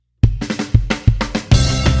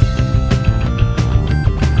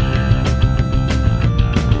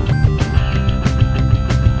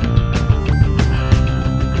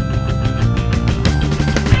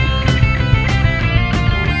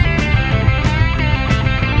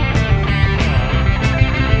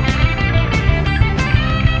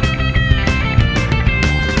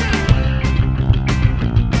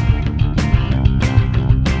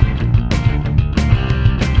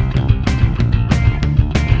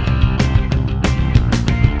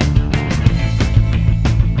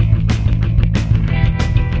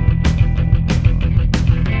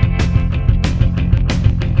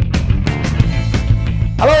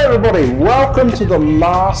everybody, welcome to the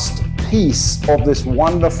last piece of this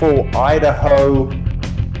wonderful Idaho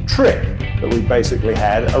trip that we basically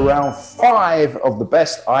had around 5 of the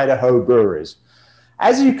best Idaho breweries.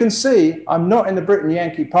 As you can see, I'm not in the Brit and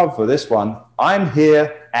Yankee pub for this one. I'm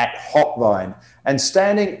here at Hopvine, and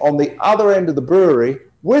standing on the other end of the brewery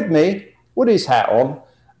with me, with his hat on,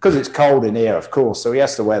 because it's cold in here, of course, so he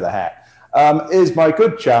has to wear the hat, is my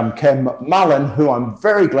good chum, Ken Mullins, who I'm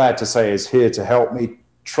very glad to say is here to help me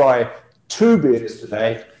try 2 beers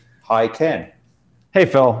today. Hi, Ken. Hey,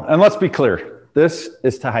 Phil, and let's be clear. This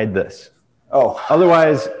is to hide this. Oh.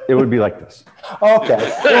 Otherwise, it would be like this. Okay.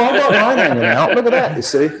 Well, I've got mine hanging out. Look at that, you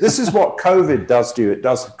see. This is what COVID does to you. It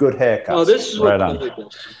does good haircuts. Oh, this is what Right on. COVID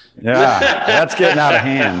does. Yeah, that's getting out of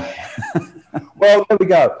hand. Well, there we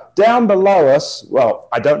go. Down below us, well,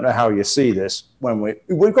 I don't know how you see this when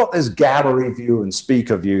we've got this gallery view and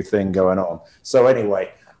speaker view thing going on. So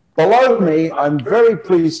anyway, below me, I'm very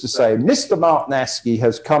pleased to say Mr. Martinaski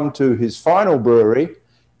has come to his final brewery.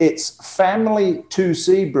 It's Family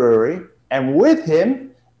 2C Brewery, and with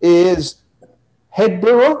him is head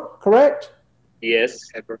brewer, correct?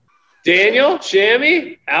 Yes. Daniel,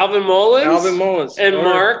 Shamy, Alvin, Mullins. And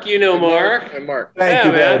Mark, you know Mark. And Mark. Thank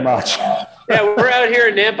you very much. Yeah, we're out here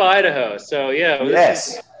in Nampa, Idaho. So, yeah.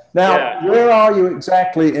 Yes. Now, where are you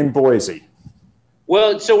exactly in Boise?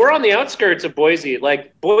 Well, so we're on the outskirts of Boise.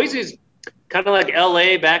 Like, Boise's kind of like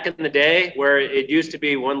LA back in the day, where it used to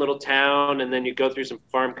be one little town, and then you go through some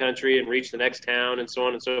farm country and reach the next town and so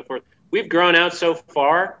on and so forth. We've grown out so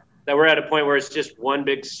far that we're at a point where it's just one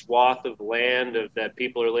big swath of land that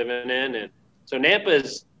people are living in. And so Nampa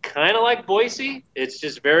is kind of like Boise. It's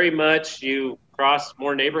just very much you cross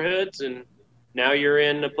more neighborhoods, and now you're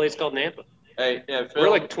in a place called Nampa. Hey, yeah, Phil, We're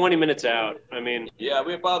like 20 minutes out. I mean, yeah,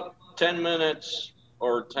 we're about 10 minutes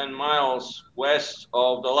or 10 miles west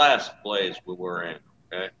of the last place we were in.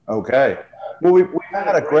 Okay. Well, we've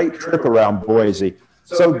had a great trip around Boise.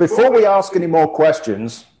 So before we ask any more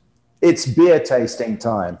questions, it's beer tasting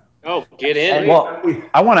time. oh, get in. Well,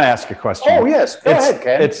 I want to ask a question. Oh, yes. Go ahead,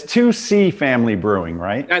 Ken. It's 2C Family Brewing,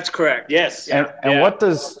 right? That's correct. Yes. And Yeah. what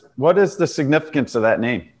is the significance of that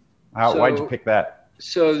name? Why'd you pick that?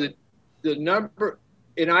 So the number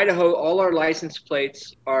in Idaho, all our license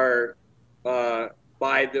plates are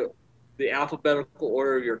by the alphabetical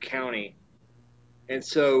order of your county. And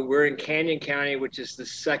so we're in Canyon County, which is the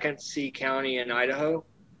second C county in Idaho.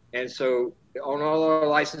 And so on all our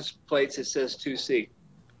license plates, it says 2C.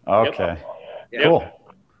 Okay. Yep. Cool.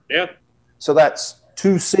 Yeah. So that's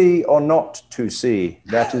 2C or not 2C?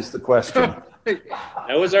 That is the question.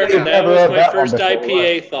 That was Never heard my that one first before,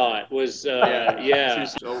 IPA thought was, yeah.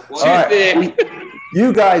 So Too All right. thick.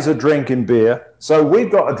 You guys are drinking beer, so we've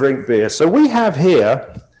got to drink beer. So we have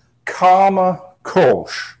here Karma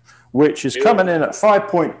Kolsch, which is coming in at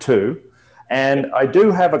 5.2. And I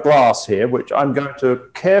do have a glass here, which I'm going to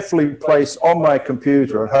carefully place on my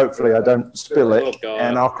computer, and hopefully I don't spill it, Oh, God.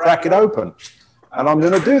 and I'll crack it open. And I'm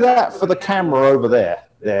going to do that for the camera over there.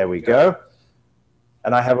 There we go.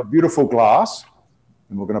 And I have a beautiful glass,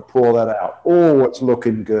 and we're going to pour that out. Oh, it's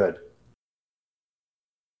looking good.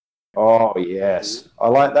 Oh, yes. I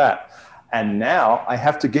like that. And now I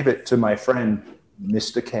have to give it to my friend,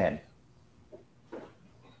 Mr. Ken.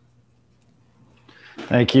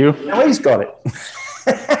 Thank you. Now he's got it.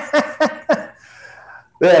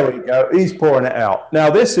 There we go. He's pouring it out. Now,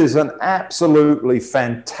 this is an absolutely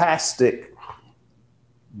fantastic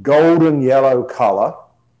golden yellow color.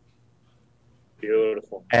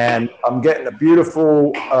 Beautiful. And I'm getting a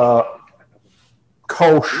beautiful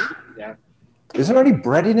Kolsch. Yeah. Is there any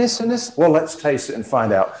breadiness in this? Well, let's taste it and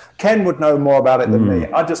find out. Ken would know more about it than me.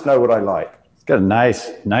 I just know what I like. It's got a nice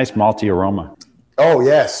malty aroma. Oh,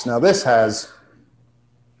 yes. Now, this has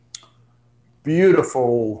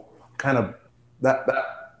beautiful kind of that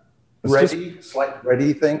bready, slight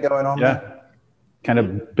bready thing going on there. Yeah. Kind of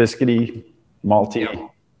biscuity, malty,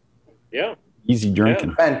 Yeah. easy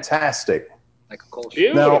drinking. Fantastic. Like a Kolsch.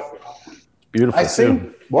 Beautiful. Now, Beautiful I too.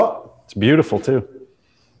 think, what? It's beautiful too.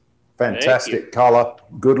 Fantastic color,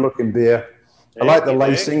 good looking beer. I like the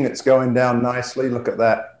lacing, it's going down nicely. Look at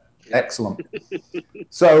that. Excellent.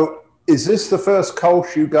 So, is this the first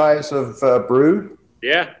Kolsch you guys have brewed?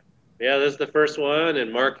 Yeah. Yeah, this is the first one,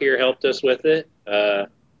 and Mark here helped us with it.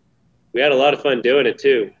 We had a lot of fun doing it,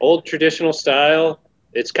 too. Old traditional style.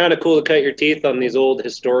 It's kind of cool to cut your teeth on these old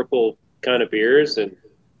historical kind of beers, and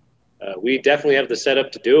we definitely have the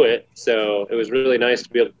setup to do it. So it was really nice to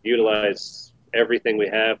be able to utilize everything we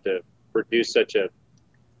have to produce such a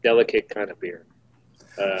delicate kind of beer.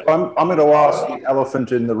 I'm going to ask the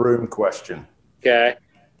elephant in the room question. Okay.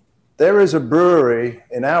 there is a brewery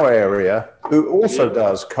in our area who also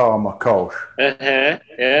does Karma Kolsch. Yeah.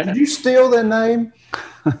 Did you steal their name?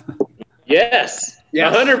 Yes.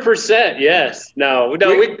 100%. Yes. No.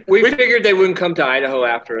 We figured they wouldn't come to Idaho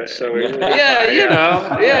after us. So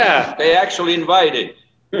yeah. They actually invited.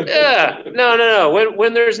 Yeah. No.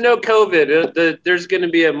 When there's no COVID, there's going to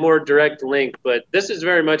be a more direct link. But this is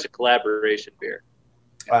very much a collaboration beer.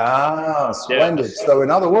 Ah, splendid. Yeah. So in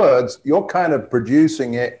other words, you're kind of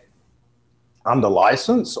producing it under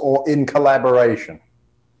license or in collaboration?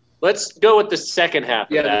 Let's go with the second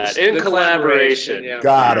half of that. In collaboration. Yeah.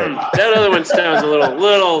 Got it. That other one sounds a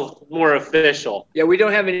little more official. Yeah, we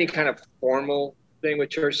don't have any kind of formal thing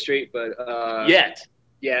with Church Street, but yet,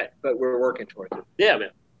 but we're working towards it. Yeah,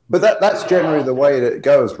 man. But that's generally the way that it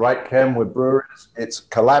goes, right, Ken, with breweries? It's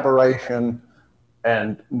collaboration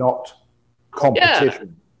and not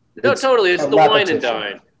competition. Yeah. No, totally. It's the wine and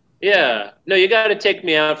dine. Yeah. No, you got to take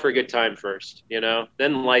me out for a good time first,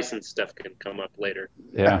 Then license stuff can come up later.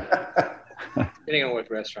 Yeah. Depending on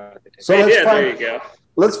what restaurant they take. So there you go.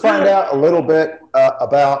 Let's find out a little bit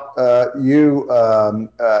about you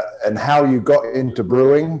and how you got into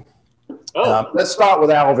brewing. Let's start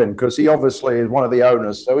with Alvin, because he obviously is one of the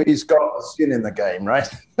owners, so he's got a skin in the game, right?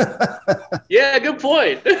 Yeah, good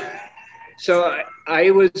point. So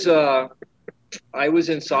I was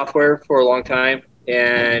in software for a long time,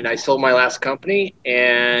 and I sold my last company,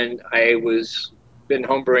 and I been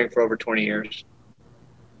homebrewing for over 20 years.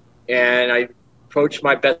 And I approached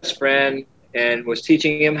my best friend and was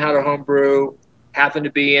teaching him how to homebrew, happened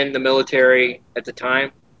to be in the military at the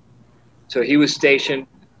time. So he was stationed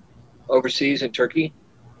overseas in Turkey.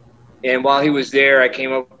 And while he was there, I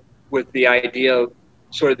came up with the idea,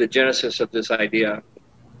 sort of the genesis of this idea.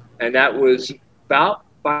 And that was about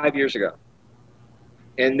 5 years ago.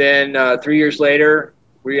 And then 3 years later,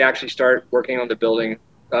 we actually started working on the building.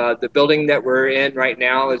 The building that we're in right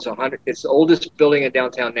now is it's the oldest building in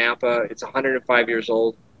downtown Napa. It's 105 years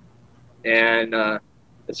old. And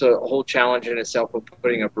it's a whole challenge in itself of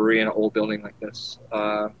putting a brewery in an old building like this.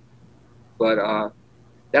 But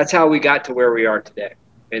that's how we got to where we are today.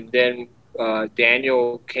 And then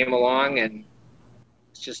Daniel came along, and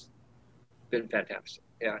it's just been fantastic.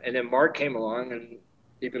 Yeah. And then Mark came along and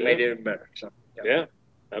even made it even better. So yeah,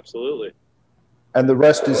 absolutely. And the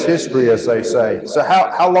rest is history, as they say. So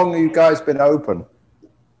how long have you guys been open?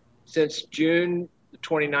 Since June the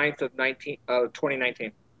 29th of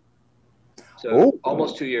 2019. So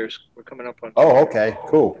almost 2 years. We're coming up on. Oh, okay,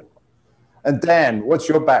 cool. And Dan, what's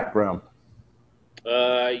your background?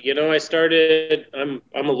 I started. I'm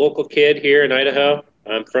a local kid here in Idaho.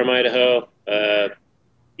 I'm from Idaho.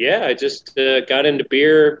 I just got into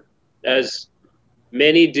beer, as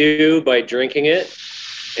many do, by drinking it.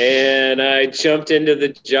 And I jumped into the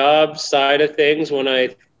job side of things when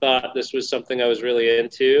I thought this was something I was really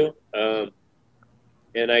into.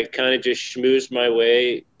 And I kind of just schmoozed my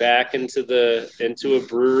way back into a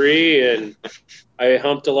brewery, and I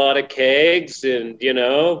humped a lot of kegs and,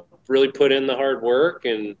 really put in the hard work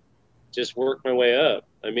and just worked my way up.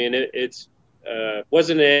 I mean, it's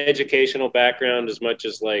wasn't an educational background as much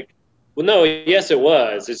as yes, it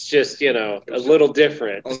was. It's just, a little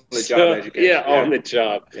different. On the job education. Yeah, on the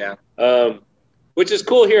job. Yeah. Which is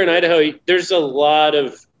cool here in Idaho. There's a lot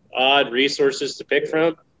of odd resources to pick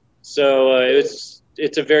from. So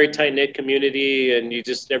it's a very tight-knit community, and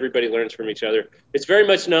everybody learns from each other. It's very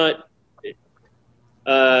much not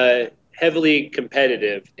heavily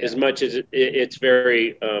competitive as much as it's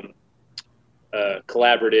very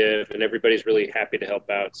collaborative, and everybody's really happy to help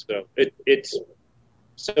out. So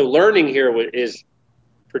So learning here is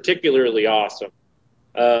particularly awesome.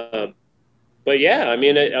 But yeah, I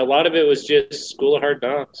mean, a lot of it was just school of hard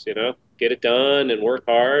knocks, get it done and work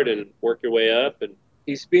hard and work your way up. And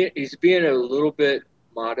he's being a little bit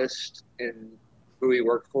modest in who he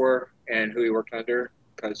worked for and who he worked under.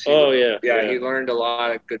 He learned a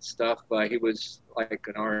lot of good stuff. He was like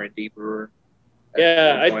an R&D brewer.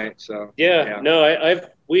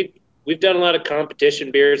 We've done a lot of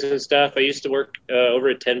competition beers and stuff. I used to work over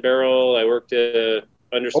at 10 Barrel. I worked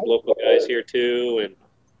under some local guys here too.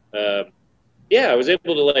 And I was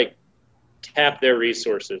able to tap their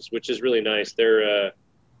resources, which is really nice.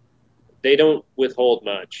 They don't withhold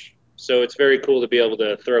much. So it's very cool to be able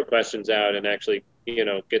to throw questions out and actually,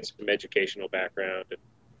 get some educational background. And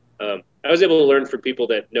I was able to learn from people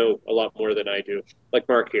that know a lot more than I do, like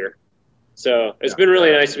Mark here. So it's been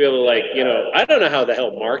really nice to be able to I don't know how the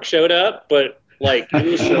hell Mark showed up, but it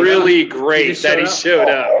was really great that he showed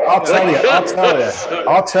up. I'll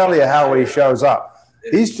tell you how he shows up.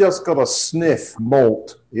 He's just got a sniff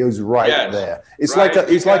malt. He was right there. It's right.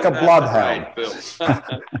 he's like a bloodhound.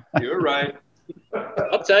 Right, you're right.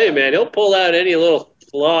 I'll tell you, man, he'll pull out any little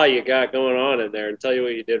flaw you got going on in there and tell you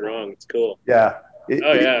what you did wrong. It's cool. Yeah.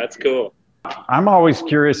 That's cool. I'm always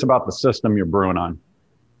curious about the system you're brewing on.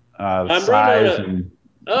 Size and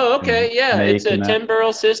okay. Yeah, it's a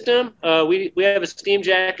 10-barrel system. We have a steam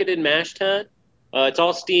jacketed mash tun. It's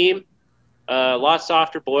all steam, a lot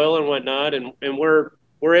softer boil and whatnot, and we're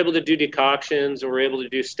able to do decoctions, and we're able to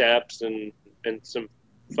do steps and some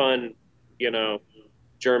fun,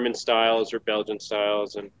 German styles or Belgian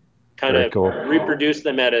styles, and kind of reproduce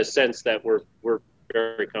them at a sense that we're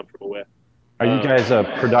very comfortable with. Are you guys a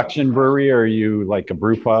production brewery, or are you like a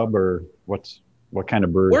brew pub, or what kind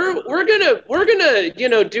of brewery? We're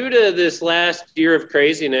gonna due to this last year of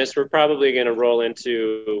craziness, we're probably gonna roll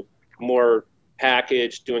into more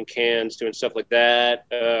package, doing cans, doing stuff like that.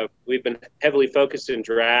 We've been heavily focused in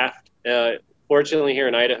draft. Fortunately, here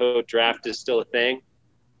in Idaho, draft is still a thing.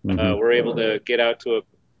 Mm-hmm. We're able to get out to a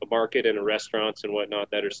market and restaurants and whatnot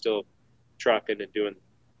that are still trucking and doing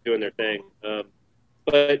their thing.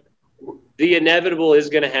 But the inevitable is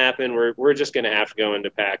going to happen. We're just going to have to go into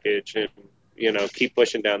package and keep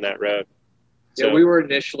pushing down that road. So, yeah, we were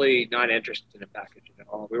initially not interested in packaging at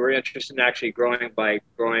all. We were interested in actually growing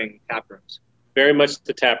tap rooms. Very much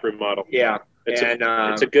the tap room model. Yeah, it's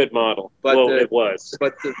a good model. But it was.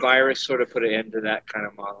 But the virus sort of put an end to that kind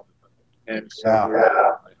of model. And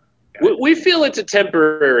so we feel it's a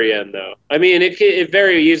temporary end, though. I mean, it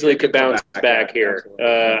very easily could bounce back here.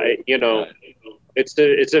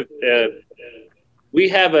 We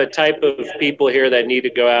have a type of people here that need to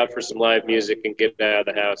go out for some live music and get out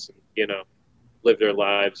of the house and live their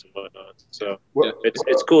lives and whatnot. So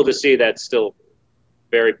it's cool to see that's still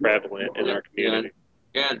very prevalent in our community.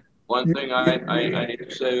 And one thing I need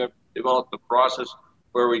to say, I've developed a process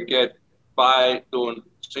where we get by doing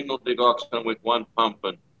single decoction with one pump,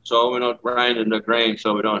 and so we're not grinding the grain,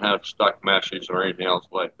 so we don't have stuck meshes or anything else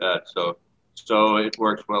like that. So it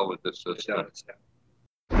works well with this system.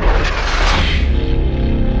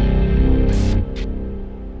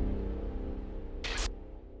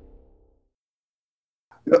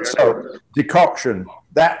 So decoction,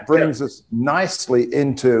 that brings us nicely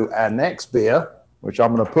into our next beer, which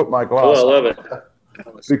I'm going to put my glass I love it.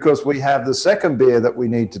 Because we have the second beer that we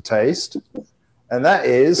need to taste, and that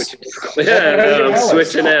is I'm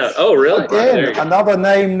switching out. Oh, really? Again, another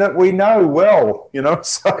name that we know well,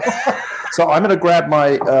 So I'm going to grab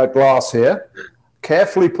my glass here,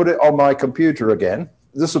 carefully put it on my computer again.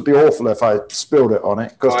 This would be awful if I spilled it on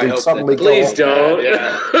it, because we'd suddenly please don't.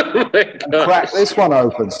 Crack this one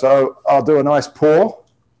open. So I'll do a nice pour.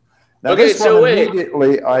 Now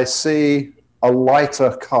immediately I see a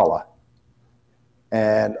lighter color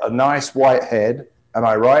and a nice white head. Am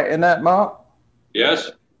I right in that, Mark?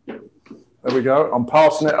 Yes. There we go. I'm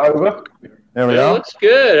passing it over. There we go. Looks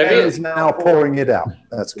good. He is now pouring it out.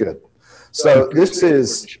 That's good. So this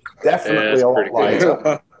is definitely a lot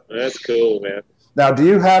lighter. That's cool, man. Now, do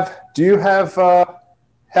you have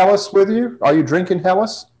Helles with you? Are you drinking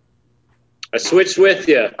Helles? I switched with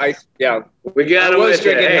you. We got it with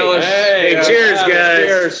you. Hey, cheers,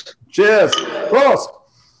 guys. Cheers. Close.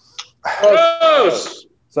 Close.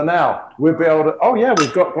 So now we'll be able to. Oh yeah,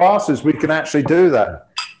 we've got glasses. We can actually do that.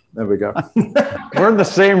 There we go. We're in the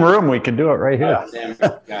same room. We can do it right here.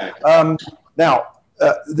 Now.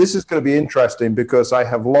 This is going to be interesting because I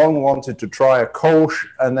have long wanted to try a Kolsch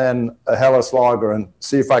and then a Helles Lager and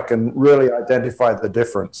see if I can really identify the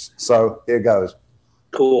difference. So here goes.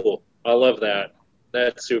 Cool. I love that.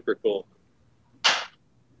 That's super cool.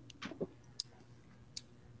 A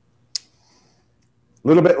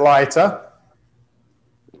little bit lighter.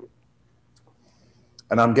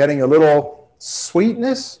 And I'm getting a little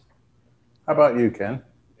sweetness. How about you, Ken?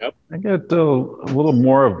 Yep. I get a little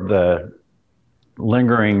more of the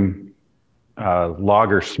lingering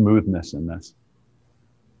lager smoothness in this.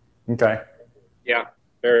 Okay. Yeah.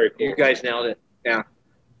 Very cool. You guys nailed it. Yeah.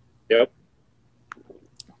 Yep.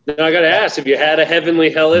 Now I got to ask, have you had a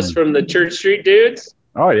Heavenly Helles from the Church Street dudes?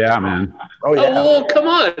 Oh, yeah, man. Oh, yeah. Oh, come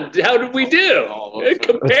on. How did we do?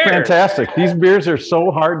 Compare. It's fantastic. These beers are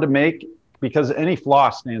so hard to make because any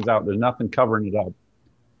flaw stands out. There's nothing covering it up.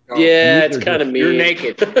 Yeah, it's kind of mean. You're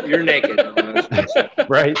naked. You're naked.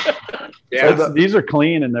 Right? Yeah. So these are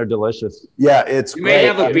clean and they're delicious. Yeah, it's you may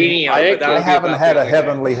have a beanie on, but I haven't had a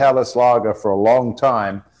Heavenly Helles Lager for a long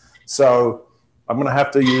time, so I'm going to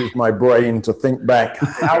have to use my brain to think back.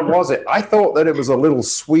 How was it? I thought that it was a little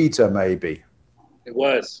sweeter, maybe. It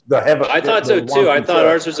was. I thought so too. I thought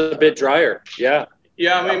ours was a bit drier. Yeah.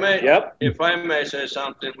 Yeah, we may. Yep. If I may say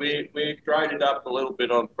something, we tried it up a little bit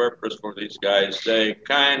on purpose for these guys. They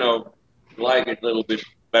kind of like it a little bit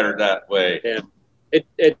better that way. Yeah.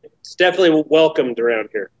 It's definitely welcomed around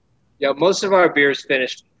here. Yeah, most of our beers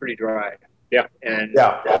finished pretty dry. Yeah. And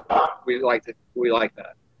we like that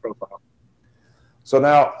profile. So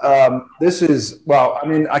now this is, well, I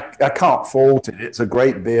mean, I can't fault it. It's a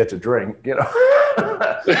great beer to drink, you know.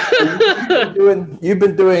 You've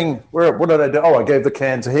been doing, what did I do? Oh, I gave the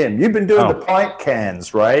can to him. You've been doing the pint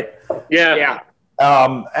cans, right? Yeah.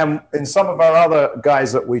 And in some of our other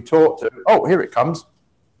guys that we talked to, oh, here it comes.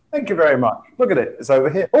 Thank you very much. Look at it. It's over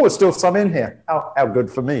here. Oh, there's still some in here. How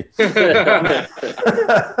good for me. Some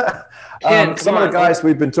of the guys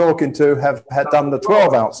we've been talking to have done the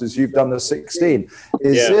 12 ounces. You've done the 16.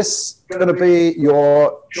 Is this going to be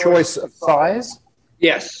your choice of size?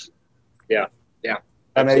 Yes. Yeah.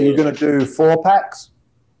 And are you going to do 4-packs?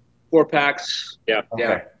 4-packs. Yeah.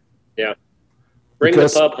 Yeah. Yeah. Bring the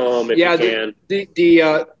pub home if you can.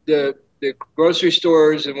 The grocery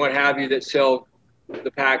stores and what have you that sell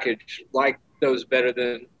the package like those better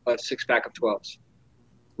than a 6-pack of 12s.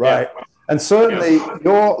 Right. Yeah. And certainly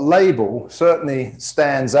your label certainly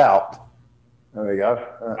stands out. There we go.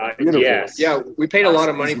 Beautiful. Yes. Yeah, we paid a lot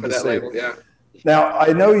of money for that label. Yeah. Now,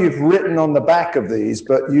 I know you've written on the back of these,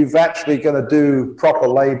 but you've actually going to do proper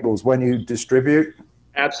labels when you distribute?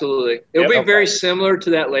 Absolutely. It'll be very similar to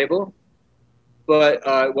that label, but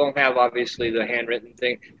it won't have, obviously, the handwritten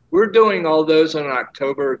thing. We're doing all those on an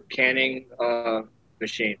October canning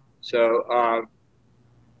machine. So,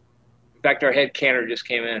 in fact, our head canner just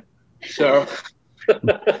came in. So,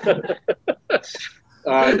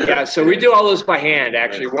 so we do all those by hand,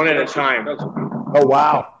 actually, one at a time. Oh,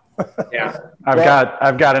 wow. Yeah.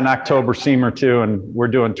 I've got an October seamer too, and we're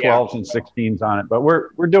doing 12s and 16s on it, but we're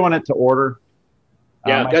doing it to order.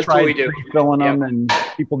 Yeah, that's what we do. Filling them, and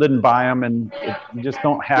people didn't buy them, and you just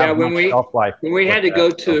don't have much shelf life. When we had to go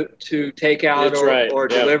to takeout or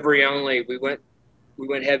delivery only, we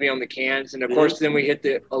went heavy on the cans, and of course then we hit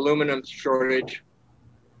the aluminum shortage,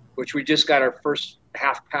 which we just got our first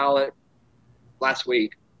half pallet last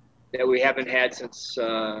week that we haven't had since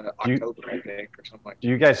October, I think, or something like that. Do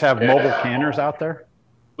you guys have mobile canners out there?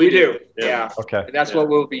 We do. Yeah. Okay. And that's what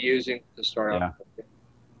we'll be using to start off.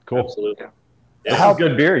 Cool. Absolutely. Yeah. How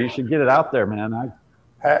good beer? You should get it out there, man.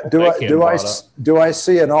 Do I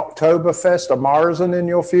see an Oktoberfest, a Marzen in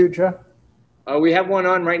your future? We have one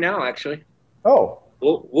on right now, actually. Oh.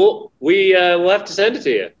 We'll have to send it to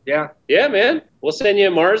you. Yeah. Yeah, man. We'll send you a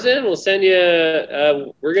Marzen. We'll send you.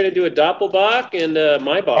 We're gonna do a Doppelbock and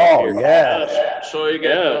Maibach. Oh here. Yeah. So you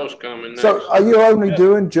get those coming. Next. So are you only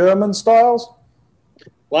doing German styles?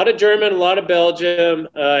 A lot of German, a lot of Belgium,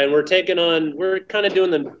 and we're kind of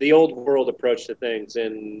doing the old world approach to things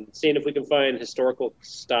and seeing if we can find historical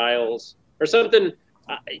styles or something.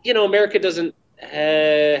 America doesn't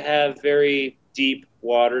have very deep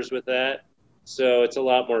waters with that, so it's a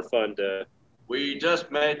lot more fun to. We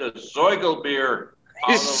just made a Zeugel beer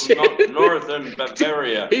out of northern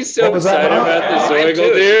Bavaria. He's so excited about the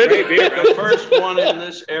Zeugel, dude. The first one in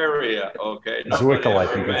this area. Okay. Zwickel, I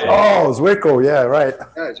think it's. Oh, Zwickel, yeah, right.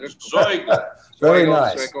 Yeah, Zeugel. Very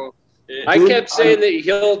nice. I kept saying that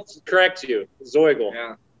he'll correct you. Zeugel.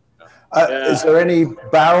 Yeah. Is there any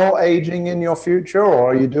barrel aging in your future,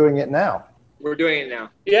 or are you doing it now? We're doing it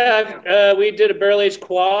now. Yeah, we did a barrel aged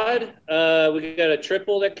quad. We got a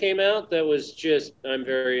triple that came out that was I'm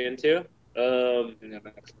very into.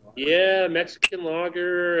 Mexican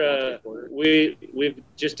lager. We've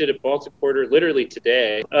just did a Baltic Porter literally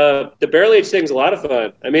today. The barrel aged thing's a lot of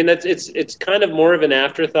fun. I mean, it's kind of more of an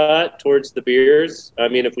afterthought towards the beers. I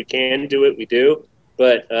mean, if we can do it, we do.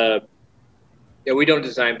 But we don't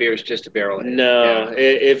design beers just to barrel age. No,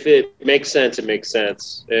 if it makes sense, it makes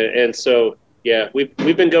sense. And so. Yeah, we've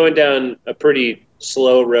been going down a pretty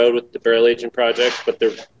slow road with the barrel aging projects, but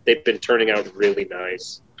they've been turning out really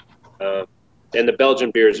nice. And the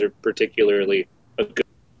Belgian beers are particularly a good.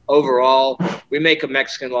 Overall, we make a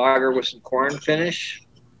Mexican lager with some corn finish,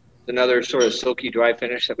 another sort of silky dry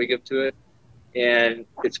finish that we give to it, and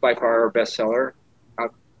it's by far our best seller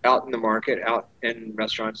out in the market, out in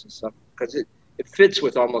restaurants and stuff, because it fits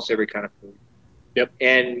with almost every kind of food. Yep.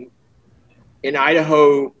 And in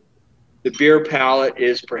Idaho, the beer palate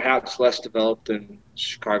is perhaps less developed than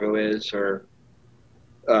Chicago is, or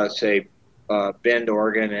say Bend,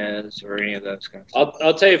 Oregon is, or any of those kinds of stuff.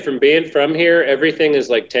 I'll tell you, from being from here, everything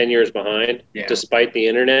is like 10 years behind, despite the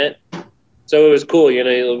internet. So it was cool,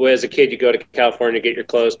 as a kid, you go to California, get your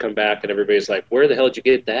clothes, come back, and everybody's like, where the hell did you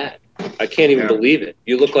get that? I can't even believe it.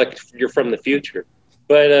 You look like you're from the future.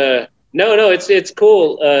 But no, it's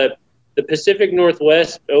cool. the Pacific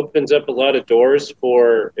Northwest opens up a lot of doors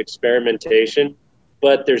for experimentation,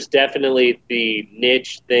 but there's definitely the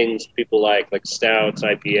niche things people like stouts,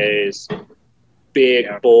 IPAs, big,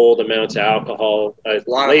 bold amounts of alcohol.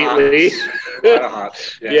 Lately, a lot of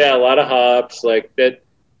hops. Yeah, a lot of hops, like that.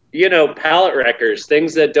 Palate wreckers,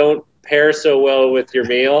 things that don't pair so well with your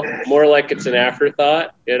meal, more like it's an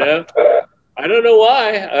afterthought. I don't know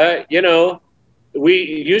why. We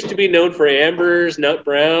used to be known for ambers, nut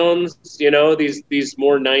browns, these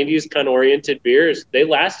more 90s kind of oriented beers. They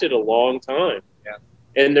lasted a long time. Yeah.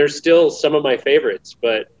 And they're still some of my favorites,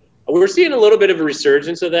 but we're seeing a little bit of a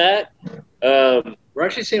resurgence of that. We're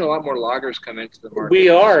actually seeing a lot more lagers come into the market. We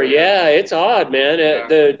are, yeah. It's odd, man. Yeah.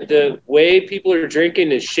 The way people are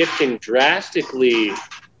drinking is shifting drastically.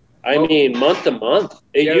 I mean, month to month.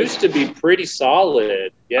 It used to be pretty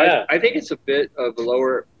solid. Yeah. I think it's a bit of a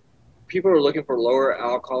lower. People are looking for lower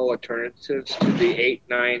alcohol alternatives to the 8,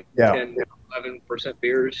 9, 10, 11%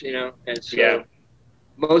 beers, and so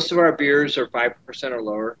most of our beers are 5% or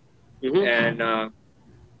lower. Mm-hmm. And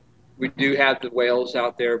we do have the whales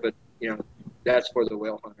out there, but that's for the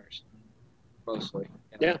whale hunters mostly.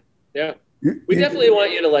 Yeah. We definitely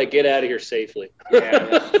want you to get out of here safely. Yeah,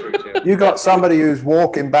 that's true too. You got somebody who's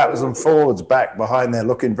walking backwards and forwards back behind there,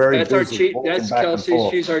 looking very That's our busy. chief. walking That's back and Kelsey.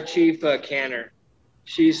 forth. She's our chief canner.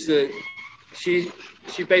 She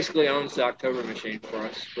basically owns the October machine for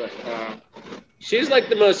us. But She's like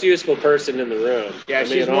the most useful person in the room. yeah,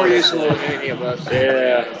 she's more useful than any of us.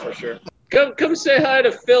 Yeah. For sure. Come say hi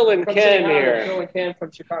to Phil and Ken here. Phil and Ken from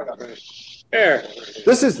Chicago. Here.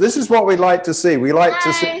 This is what we like to see. We like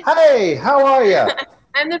to see. Hey, how are you?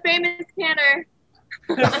 I'm the famous canner.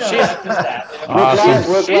 We're She's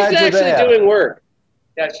glad you're actually there. doing work.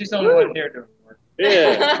 Yeah, she's the only one here doing work.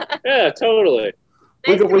 Yeah, totally.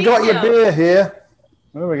 We Nice to got meet your you. beer here.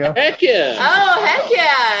 There we go. Heck yeah. Oh, heck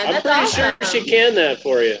yeah. I'm That's pretty awesome. sure she canned that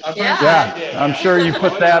for you. Yeah. Yeah, I'm sure you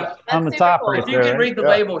put that on the super top cool. right If there. right? read the Yeah.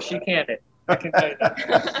 label, she canned it. I can tell you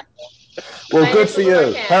that. Well, My good for you.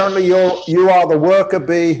 initials are Ken. Apparently, you are the worker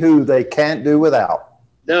bee who they can't do without.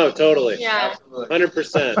 No, totally. Yeah.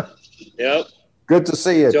 100%. Yep. Good to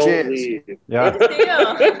see you. Don't Cheers. leave. Yeah. Good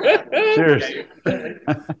to see you. Cheers.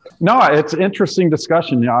 No, it's interesting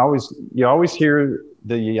discussion. You always hear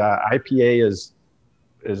the IPA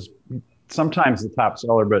is sometimes the top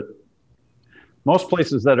seller, but most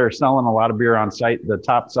places that are selling a lot of beer on site, the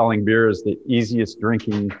top selling beer is the easiest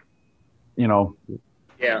drinking,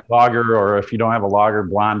 Yeah. lager, or if you don't have a lager,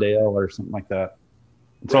 blonde ale or something like that.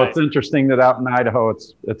 So it's interesting that out in Idaho,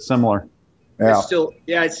 it's similar. Yeah. It's still,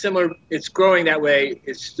 it's similar. It's growing that way.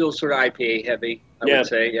 It's still sort of IPA heavy, I Yeah. would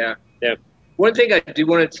say. Yeah. Yeah. One thing I do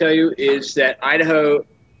want to tell you is that Idaho,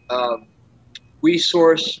 we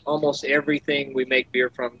source almost everything we make beer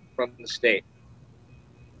from the state.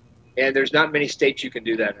 And there's not many states you can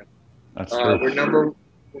do that in. That's true. We're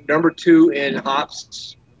number 2 in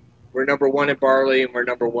hops. We're number 1 in barley, and we're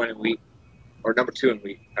number 1 in wheat, or number 2 in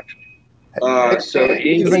wheat, actually. So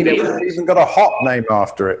anything that Even got a hop name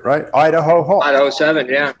after it, right? Idaho hop. Idaho 7,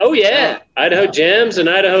 yeah. Oh, yeah. Idaho Gems and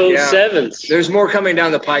Idaho Yeah. Sevens. There's more coming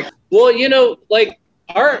down the pike. Well,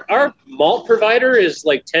 our malt provider is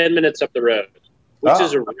 10 minutes up the road, which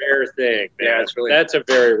is a rare thing. Man. Yeah, it's really- That's a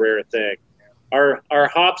very rare thing. Our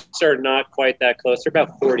hops are not quite that close. They're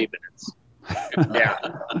about 40 minutes. Yeah.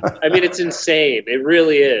 I mean, it's insane. It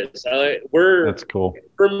really is. We're That's cool.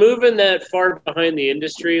 moving that far behind the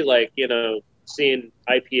industry, seeing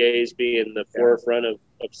IPAs be in the forefront of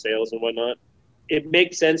sales and whatnot. It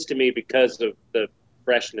makes sense to me because of the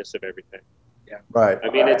freshness of everything. Right. I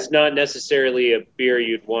mean, it's not necessarily a beer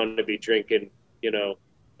you'd want to be drinking, a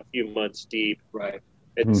few months deep. Right.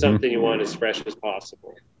 It's Mhm. something you want as fresh as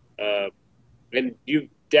possible. And you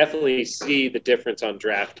definitely see the difference on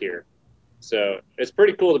draft here. So it's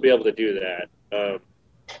pretty cool to be able to do that.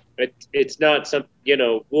 It's not some,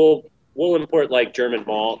 we'll import German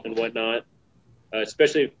malt and whatnot,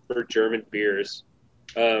 especially for German beers.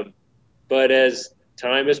 But as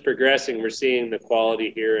time is progressing, we're seeing the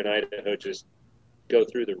quality here in Idaho just go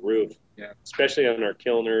through the roof. Yeah. Especially on our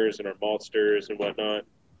Kilners and our maltsters and whatnot.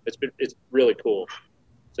 It's really cool.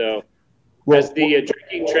 So as the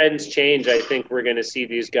drinking trends change, I think we're going to see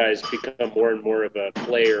these guys become more and more of a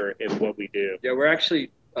player in what we do. Yeah, we're actually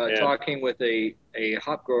talking with a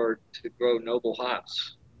hop grower to grow noble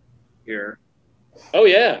hops here, Oh,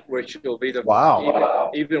 yeah. which will be the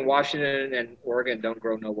Wow. Even Washington and Oregon don't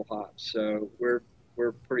grow noble hops, so we're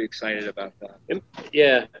pretty excited about that.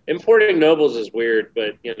 Yeah. Importing nobles is weird,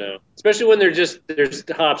 but, especially when there's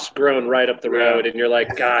hops growing right up the road and you're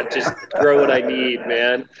like, God, just grow what I need,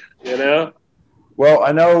 man. Well, Well,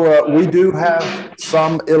 I know we do have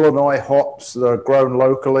some Illinois hops that are grown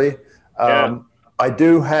locally. I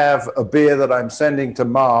do have a beer that I'm sending to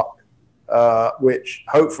Mark, which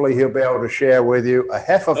hopefully he'll be able to share with you. A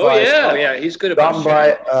Hefeweizen. Oh yeah, he's good about done by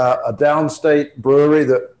a downstate brewery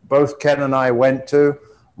that both Ken and I went to,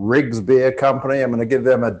 Riggs Beer Company. I'm going to give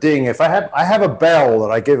them a ding. If I have a bell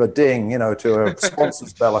that I give a ding, to a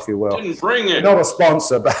sponsor's bell, if you will. Didn't bring it. Not a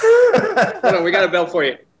sponsor, but Hold on, we got a bell for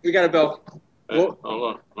you. We got a bell. Hold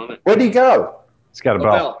on. Where'd he go? He's got a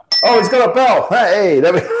bell. Oh, he's got a bell. Hey,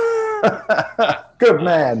 there we good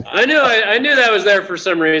man. I knew that was there for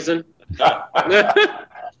some reason. So,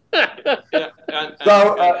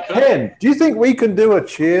 Ken, do you think we can do a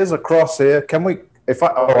cheers across here? Can we? I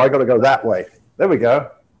got to go that way. There we go.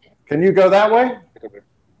 Can you go that way?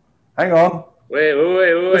 Hang on. Wait.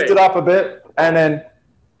 Lift it up a bit, and then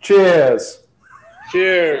cheers.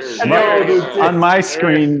 Cheers. On my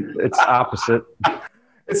screen, it's opposite.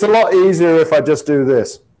 It's a lot easier if I just do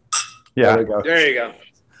this. Yeah. There we go. There you go.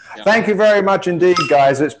 Thank you very much indeed,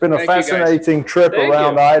 guys. It's been a fascinating trip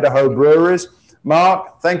around Idaho breweries.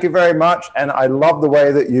 Mark, thank you very much. And I love the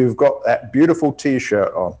way that you've got that beautiful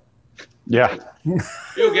T-shirt on. Yeah.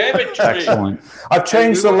 You gave it to me. Excellent. I've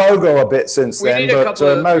changed the logo a bit since then, but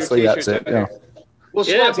mostly that's it. Yeah. We'll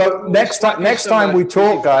So next time we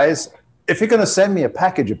talk, guys, if you're going to send me a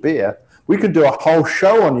package of beer, we could do a whole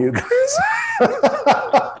show on you guys.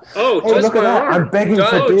 Oh, look at that. I'm begging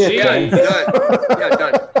for beer, Ken.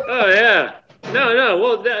 Done. Oh, yeah. No.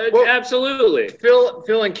 Well, absolutely.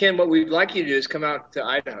 Phil and Ken, what we'd like you to do is come out to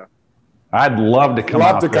Idaho. I'd love to come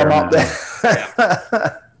Love to come man. up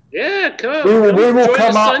there. Yeah, come. We will Enjoy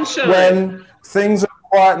come the up sunshine. when things are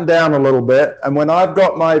quieting down a little bit, and when I've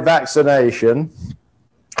got my vaccination,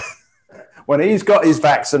 when he's got his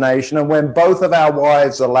vaccination, and when both of our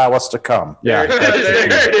wives allow us to come. Yeah. There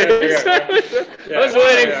it is. I was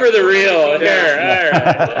waiting for the real. Here,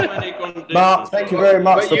 all right. Mark, thank you very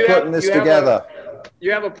much for putting this together.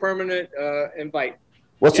 You have a permanent invite.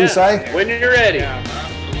 What's he say? When you're ready.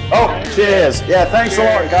 Oh, cheers. Yeah, thanks a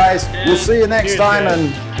lot, guys. We'll see you next time,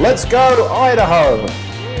 and let's go Idaho.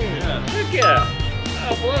 Heck yeah. I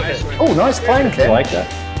love it. Oh, nice claim, I Ken. like that.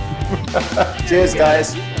 Cheers,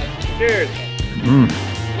 guys. Cheers.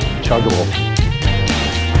 Chuggable.